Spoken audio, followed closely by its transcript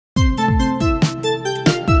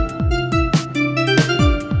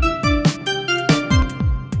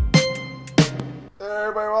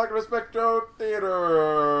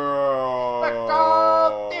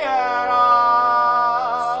Spectro Theater.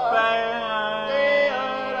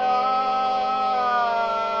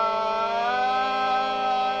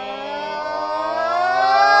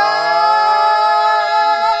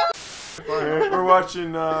 We're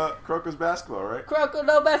watching Kuroko's basketball, right? Kuroko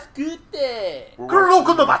no Basuke.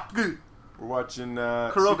 Kuroko no Basuke. We're watching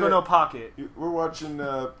Kuroko no Pocket. We're watching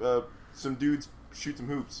some dudes shoot some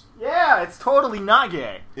hoops Yeah, it's totally not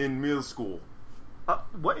gay. in middle school.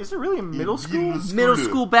 What is it really in middle school? Middle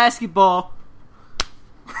school basketball.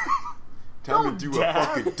 Time to do dab. a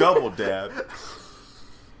fucking double dab.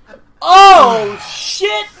 Oh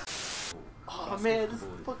shit! Oh man, this is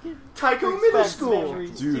fucking Tycho Middle School.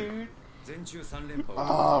 memories, Dude.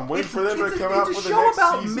 I'm waiting for them to come out for It's a the show next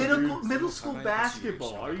about season, middle school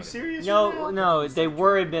basketball. Are you serious? No, they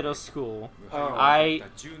were in middle school. Oh.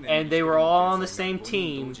 And they were all on the same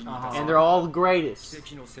team, and they're all the greatest.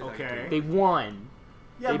 Okay. They won.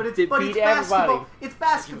 Yeah, but they it's beat basketball. everybody. It's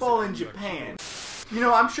basketball in Japan. You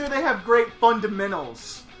know, I'm sure they have great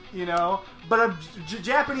fundamentals. You know, but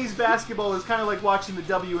Japanese basketball is kind of like watching the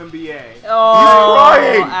WNBA. Oh,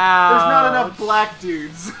 crying! There's not enough black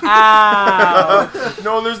dudes. Ow.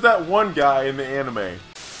 No, there's that one guy in the anime.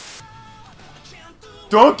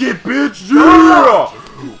 Dunk it, bitch! Yeah!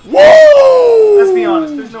 Whoa! Let's be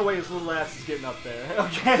honest, there's no way his little ass is getting up there.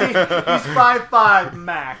 Okay? He's 5'5"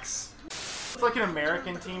 max. It's like an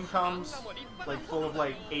American team comes, like full of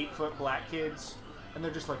like 8-foot black kids, and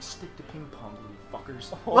they're just like, stick to ping pong, you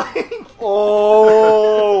fuckers. Like,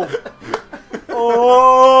 Oh!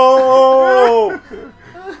 Oh!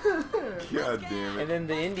 God damn it. And then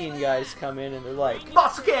the Indian guys come in and they're like,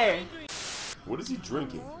 Basuke! What is he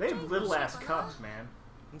drinking? They have little ass cups, man.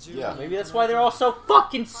 Yeah. maybe that's why they're all so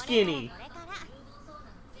fucking skinny.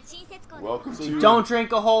 Welcome to... Don't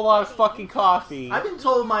drink a whole lot of fucking coffee. I've been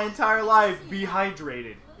told my entire life, be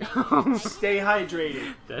hydrated. Stay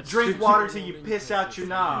hydrated. Drink water till you piss out your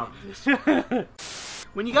knob.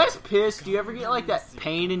 When you guys piss, do you ever get like that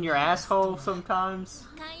pain in your asshole sometimes?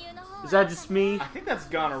 Is that just me? I think that's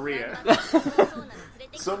gonorrhea.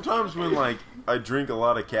 Sometimes when, like, I drink a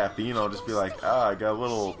lot of caffeine, I'll just be like, I got a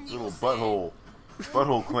little butthole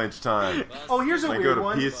clench time. Oh, here's a When I weird go to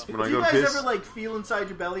one. piss- when Do I you go to guys piss- ever like feel inside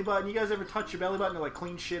your belly button? You guys ever touch your belly button to like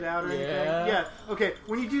clean shit out or anything? Yeah. Yeah. Okay.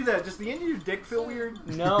 When you do that, does the end of your dick feel weird?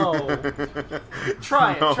 No.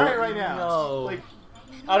 Try it. No. Try it right now. No. Like,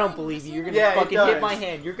 I don't believe you. You're gonna Yeah, it fucking hit does. my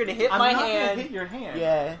hand. You're gonna hit I'm my not hand. gonna hit your hand.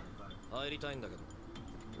 Yeah.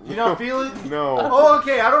 You don't feel it? No. Oh,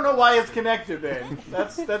 okay. I don't know why it's connected then.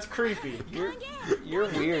 That's creepy. You're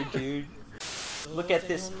weird, dude. Look at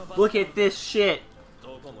this. Look at this shit.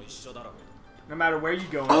 No matter where you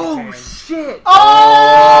go. In Oh Japan. shit.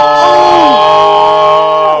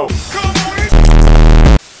 Oh!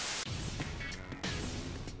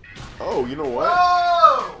 Oh, you know what?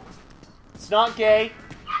 Oh! It's not gay.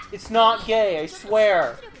 It's not gay. I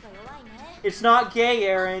swear. It's not gay,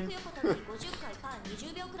 Aaron.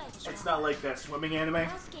 It's not like that swimming anime.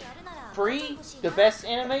 Free, the best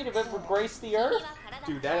anime to ever grace the earth.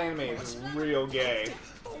 Dude, that anime is real gay.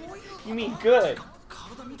 You mean good?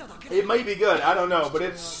 It might be good. I don't know, but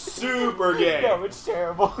it's super gay. No, it's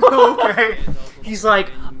terrible. Okay. He's like,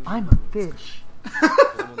 I'm a fish.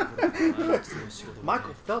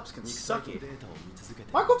 Michael Phelps can suck it.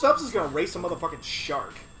 Michael Phelps is gonna race a motherfucking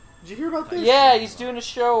shark. Did you hear about this? Yeah, he's doing a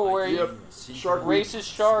show where he Shark races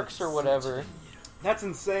sharks or whatever. That's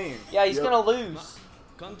insane. Yeah, he's Yep. gonna lose.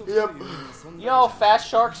 Yep. You know how fast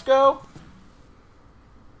sharks go?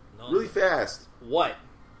 Really fast. What?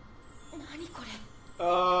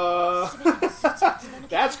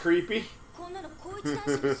 That's creepy.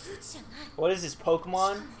 What is this,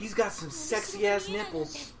 Pokemon? He's got some sexy ass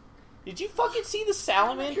nipples. Did you fucking see the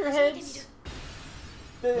salamander heads?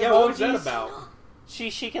 The Yeah, what was that emojis? about?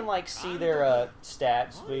 She can like see their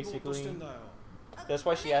stats basically. That's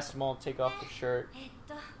why she asked them all to take off their shirt.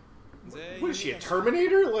 What is she, a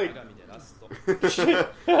Terminator? Like,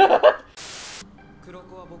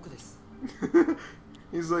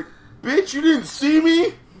 He's like, bitch, you didn't see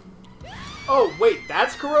me? oh wait,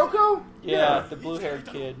 that's Kuroko? Yeah, the blue-haired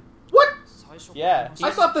kid. What? Yeah,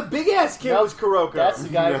 I thought the big ass kid Nope, was Kuroko. that's the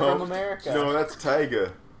guy No. from America. No, that's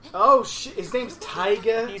Taiga. Oh shit, his name's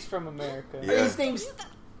Taiga. He's from America. Yeah. His name's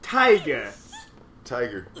Taiga.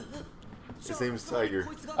 Tiger. His name's Tiger.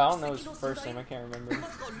 I don't know his first name. I can't remember.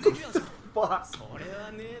 Fuck.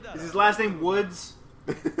 Is his last name Woods?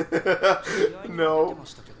 No.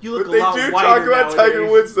 You look But they a lot do whiter talk about nowadays. Tiger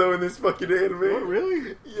Woods, though, in this fucking anime. What,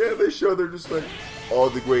 really? Yeah, they show they're just like, all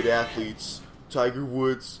the great athletes. Tiger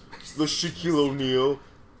Woods, the Shaquille O'Neal,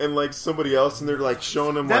 and like somebody else, and they're like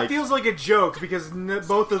showing him That like feels like a joke because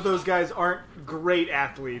both of those guys aren't great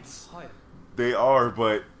athletes. they are,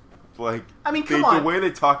 but like I mean, come on. the way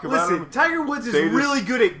they talk about Listen, him. Tiger Woods is really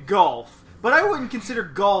good at golf, but I wouldn't consider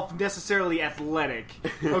golf necessarily athletic.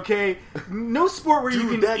 Okay, no sport where you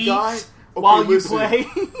can that eat guy, while you listen, play.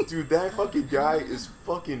 Dude, that fucking guy is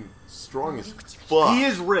fucking strong as fuck. He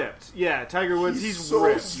is ripped. Yeah, Tiger Woods, he's so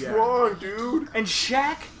ripped. strong, dude. And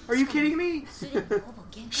Shaq? Are you kidding me?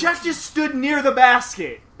 Shaq just stood near the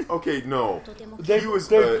basket. Okay, no. They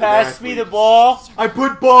He passed me the ball. I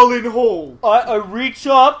put ball in hole. I reach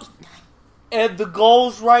up, and the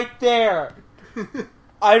goal's right there.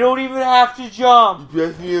 I don't even have to jump. You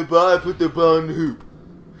passed me the ball, I put the ball in the hoop.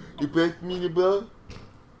 You passed me the ball?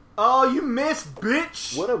 Oh, you missed,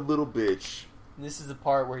 bitch. What a little bitch. This is the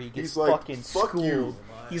part where he gets He's like, fucking fuck schooled. you.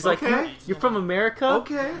 He's like, Okay. you're from America?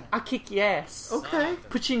 Okay. I'll kick your ass. Okay.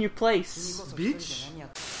 Put you in your place. Bitch.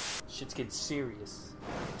 Shit's getting serious.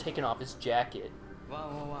 Taking off his jacket.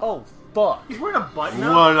 Oh, fuck. He's wearing a button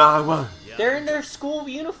up. 1-on-1. They're in their school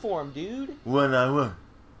uniform, dude. 1-on-1.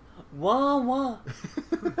 Wah.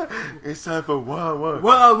 It's time for 1-on-1.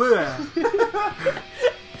 Wow,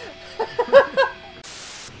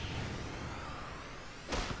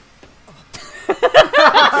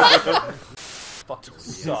 Fucking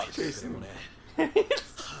sucks. You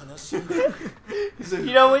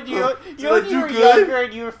You know when you were younger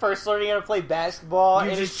and you were first learning how to play basketball, You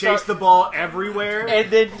and just it chase the ball everywhere. and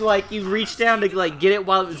then like you reached down to like get it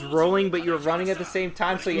while it was rolling, but you were running at the same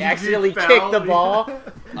time, so you accidentally fell. kicked the ball.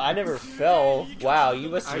 I never fell. Wow, you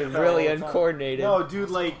must have I been fell really all the time. uncoordinated. No, dude,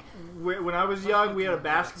 like, when I was young, we had a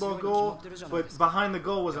basketball goal, but behind the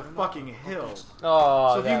goal was a fucking hill.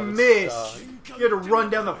 Oh, So if that you would missed, suck. you had to run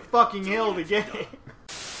down the fucking hill to get it.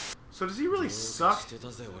 So does he really suck?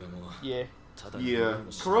 Yeah. Yeah.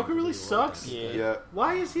 Kuroko really sucks? Yeah. Yeah.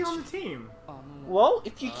 Why is he on the team? Well,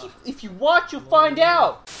 if you watch, you'll find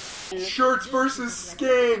out. Shirts versus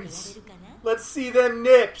skins. Let's see them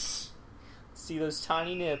nips. See those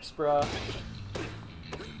tiny nips, bruh.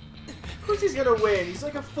 Of course he's gonna win. He's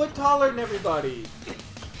like a foot taller than everybody.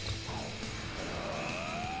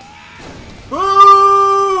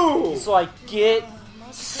 Boo! It's like,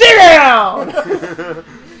 sit down!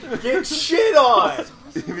 Get shit on!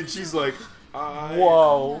 Even she's like,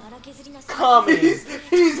 Whoa. Coming.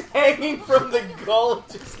 He's hanging from the goal,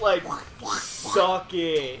 just like, suck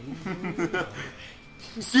it.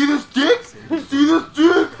 see this dick? See this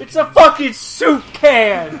dick? It's a fucking soup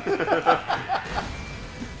can!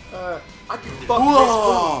 I can fuck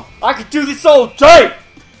this I could do this all day!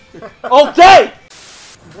 All day!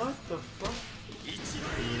 fool. What the fuck?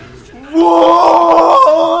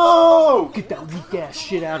 Whoa! Get that weak ass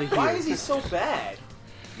shit out of here. Why is he so bad?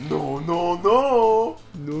 No. No.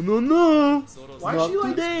 Why Not is she like?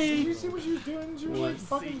 today. Did you see what she was doing? She was like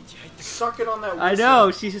fucking sucking on that whistle. I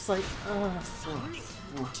know, she's just like,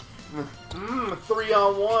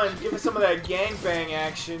 3-on-1. Give us some of that gangbang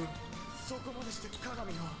action.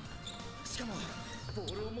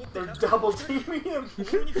 They're double teaming him.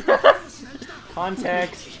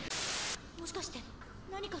 context.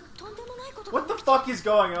 What the fuck is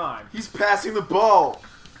going on? He's passing the ball.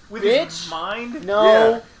 With Bitch. his mind? No.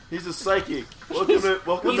 Yeah. He's a psychic.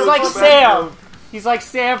 Welcome He's to like the Sam. He's like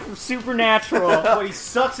Sam from Supernatural. What, he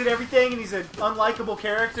sucks at everything and he's an unlikable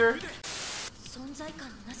character?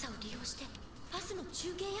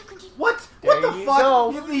 What? There What the you fuck?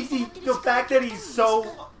 go. The fact that he's so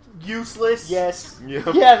useless. Yes. Yep.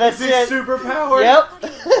 Yeah, that's His it. superpower.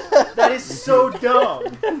 Yep. That is so dumb.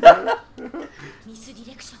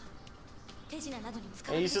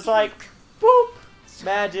 And he's just like, boop,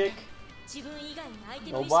 magic.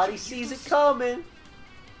 Nobody sees it coming.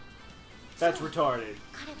 That's retarded.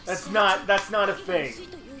 That's not a thing.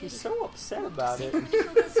 He's so upset about it.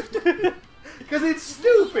 Because it's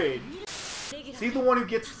stupid. Is he the one who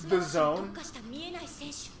gets the zone?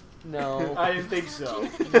 No. I didn't think so.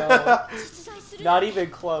 No. Not even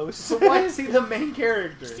close. So why is he the main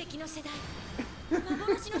character? He's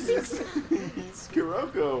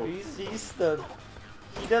Kuroko.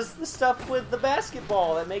 He does the stuff with the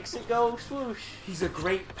basketball that makes it go swoosh. He's a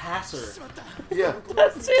great passer. Yeah.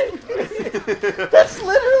 That's it. That's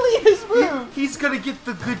literally his move. He's gonna get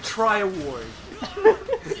the good try award.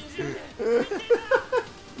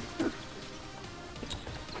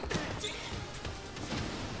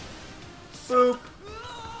 Boop.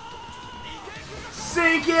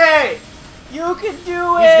 Sink it! You can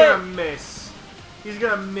do He's it. gonna miss. He's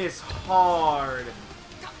gonna miss hard.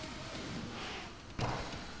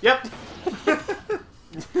 Yep.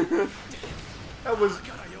 That was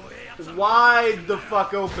wide the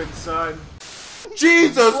fuck open, son.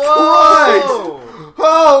 Jesus Whoa! Christ!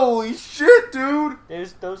 Holy shit, dude!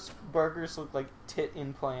 Those burgers look like tit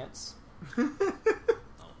implants. It's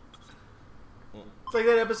like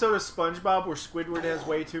that episode of SpongeBob where Squidward has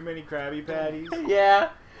way too many Krabby Patties. Yeah,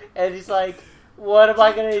 and he's like, what am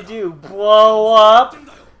I gonna do? Blow up?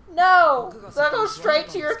 No! They'll go straight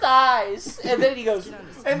to your thighs. And then he goes,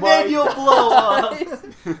 And then you'll blow up.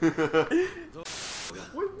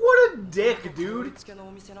 What a dick, dude.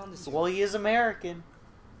 Well, he is American.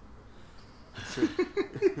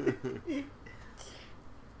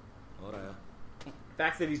 The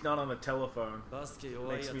fact that he's not on the telephone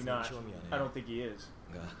makes me not. I don't think he is.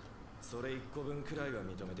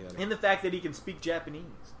 And the fact that he can speak Japanese.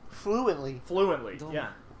 Fluently, yeah.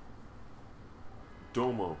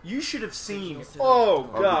 Domo. You should have seen. Oh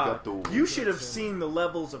god! Arigato. You should have seen the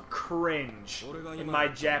levels of cringe in my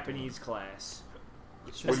Japanese class,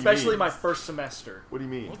 What especially do you mean? my first semester, What do you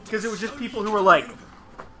mean? because it was just people who were like,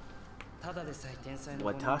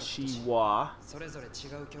 "Watashi wa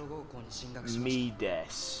me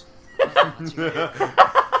desu."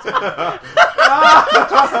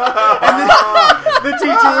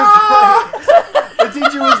 The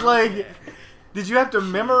teacher was like, "Did you have to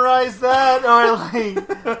memorize that, or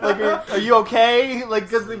like, are you okay?" Like,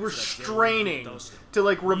 because they were straining to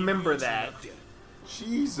like remember that.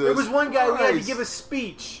 Jesus. There was one guy who had to Christ. give a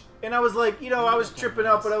speech, and I was like, I was tripping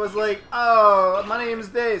up, but I was like, "Oh, my name's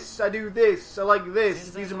this. I do this. I like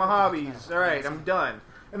this. These are my hobbies. All right, I'm done."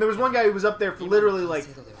 And there was one guy who was up there for literally like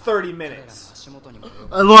 30 minutes.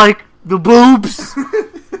 I like the boobs.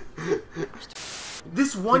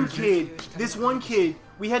 This one kid,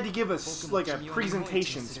 we had to give us like a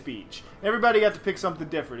presentation speech. Everybody got to pick something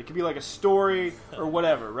different. It could be like a story or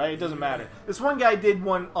whatever, right? It doesn't matter. This one guy did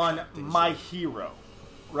one on My Hero,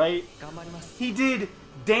 right? He did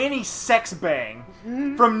Danny Sexbang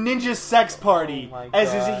from Ninja Sex Party Oh my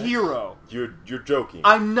as his gosh. hero. You're joking.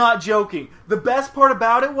 I'm not joking. The best part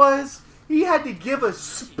about it was he had to give a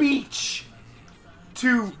speech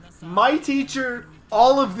to my teacher,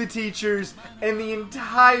 all of the teachers, and the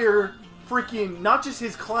entire freaking, not just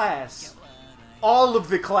his class, all of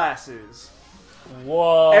the classes.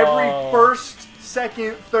 Whoa. Every first,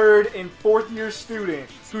 second, third, and fourth year student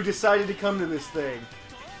who decided to come to this thing.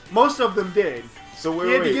 Most of them did. So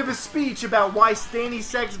He had to give a speech about why Danny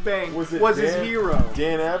Sexbang was his Dan- hero.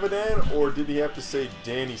 Dan Avidan, or did he have to say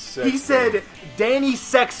Danny Sex? He said Danny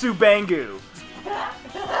Sexubangu.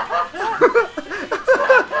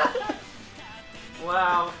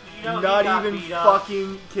 Wow. Not even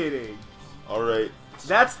fucking kidding. All right.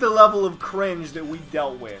 That's the level of cringe that we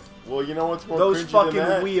dealt with. Well, you know what's more Those cringy fucking than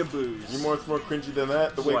that? weeaboos. You know what's more cringy than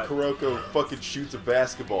that? The way What? Kuroko fucking shoots a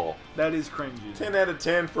basketball. That is cringy. 10 out of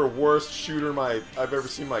 10 for worst shooter I've ever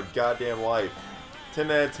seen in my goddamn life. 10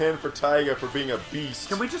 out of 10 for Taiga for being a beast.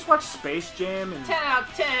 Can we just watch Space Jam? And 10 out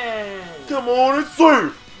of 10. Come on and say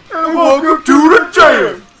it! And welcome to the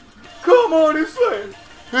jam! Come on and say it.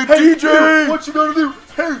 Hey, Hey, DJ! you, what you gonna do?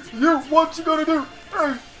 Hey, you, what you gonna do?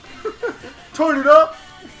 Hey, turn it up.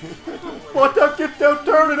 What that get down?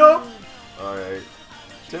 Turn it up. Alright.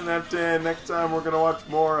 10 out of 10. Next time we're gonna watch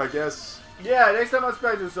more, I guess. Yeah, next time on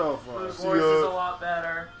Spectro so far. The See voice ya. is a lot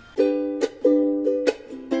better.